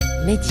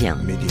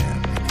ميديان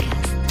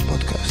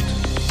بودكاست.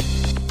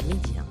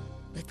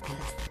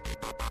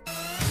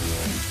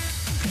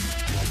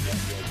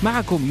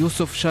 معكم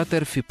يوسف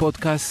شاطر في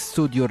بودكاست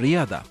استوديو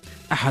الرياضة،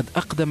 أحد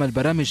أقدم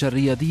البرامج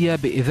الرياضية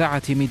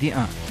بإذاعة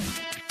ميديان.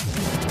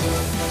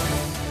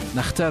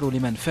 نختار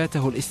لمن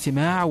فاته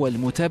الاستماع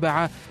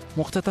والمتابعة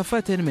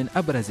مقتطفات من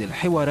أبرز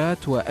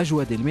الحوارات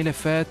وأجود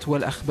الملفات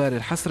والأخبار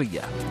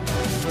الحصرية.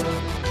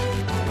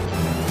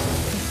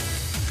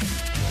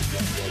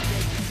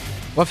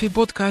 وفي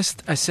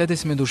بودكاست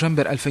 6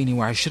 دجنبر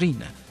 2020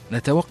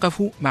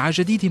 نتوقف مع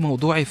جديد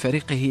موضوع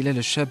فريق هلال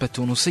الشاب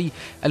التونسي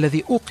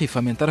الذي أوقف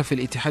من طرف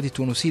الاتحاد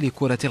التونسي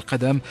لكرة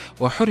القدم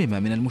وحرم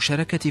من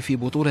المشاركة في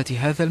بطولة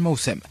هذا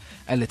الموسم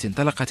التي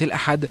انطلقت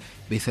الأحد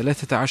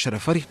ب13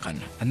 فريقا.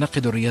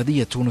 الناقد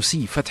الرياضي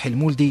التونسي فتحي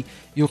المولدي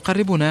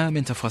يقربنا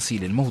من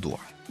تفاصيل الموضوع.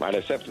 على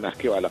أساس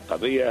نحكيو على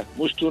قضية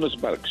مش تونس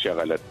برك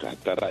شغلت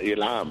حتى الرأي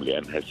العام،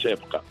 لأنها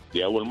سابقة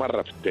لأول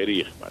مرة في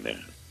التاريخ.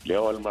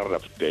 لأول مرة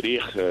في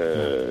التاريخ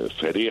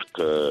فريق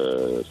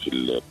في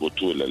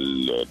البطولة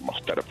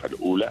المحترفة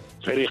الأولى،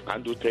 فريق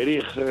عنده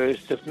تاريخ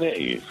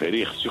استثنائي،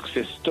 فريق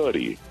سكسس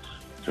ستوري،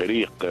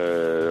 فريق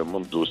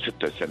منذ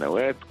 6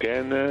 سنوات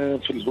كان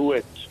في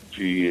الهواة،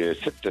 في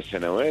 6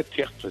 سنوات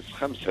يقفز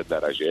 5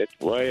 درجات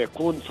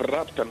ويكون في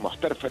الرابطة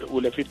المحترفة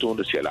الأولى في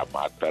تونس، يلعب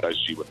مع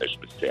الترجي والنجم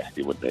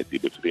الساحلي والنادي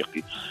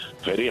الإفريقي.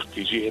 فريق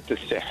في جهة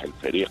الساحل،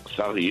 فريق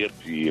صغير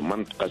في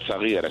منطقة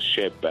صغيرة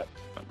شابة،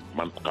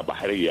 منطقة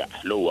بحرية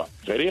حلوة،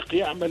 فريق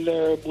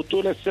يعمل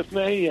بطولة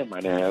استثنائية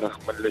معناها رغم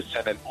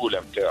السنة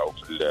الأولى متاعه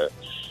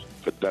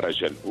في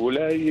الدرجة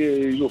الأولى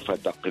يوفى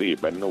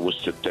تقريبا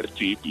وسط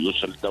الترتيب،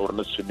 يوصل دور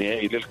نصف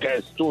النهائي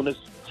للكأس تونس،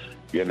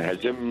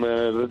 ينهزم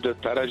ضد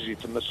الترجي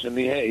في النصف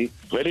النهائي.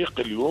 فريق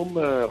اليوم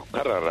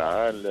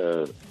قرر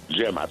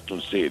الجامعة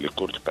التونسية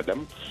لكرة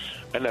القدم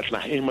أن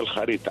تنحيه من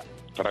الخريطة،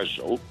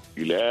 ترجعوا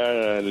إلى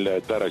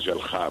الدرجة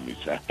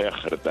الخامسة،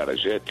 آخر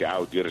درجات،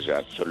 يعاود يرجع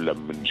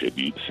السلم من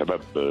جديد.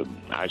 سبب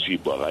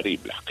عجيب وغريب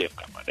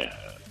الحقيقة،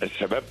 معناها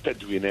السبب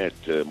تدوينات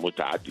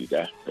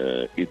متعددة.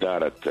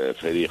 إدارة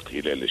فريق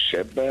هلال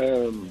الشاب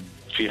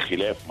في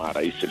خلاف مع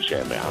رئيس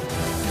الجامعة.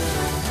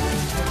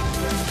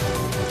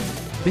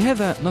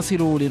 بهذا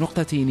نصل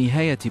لنقطة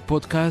نهاية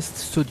بودكاست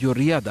استوديو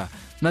الرياضة.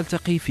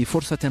 نلتقي في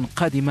فرصة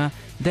قادمة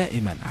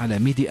دائما على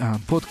ميديان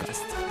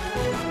بودكاست.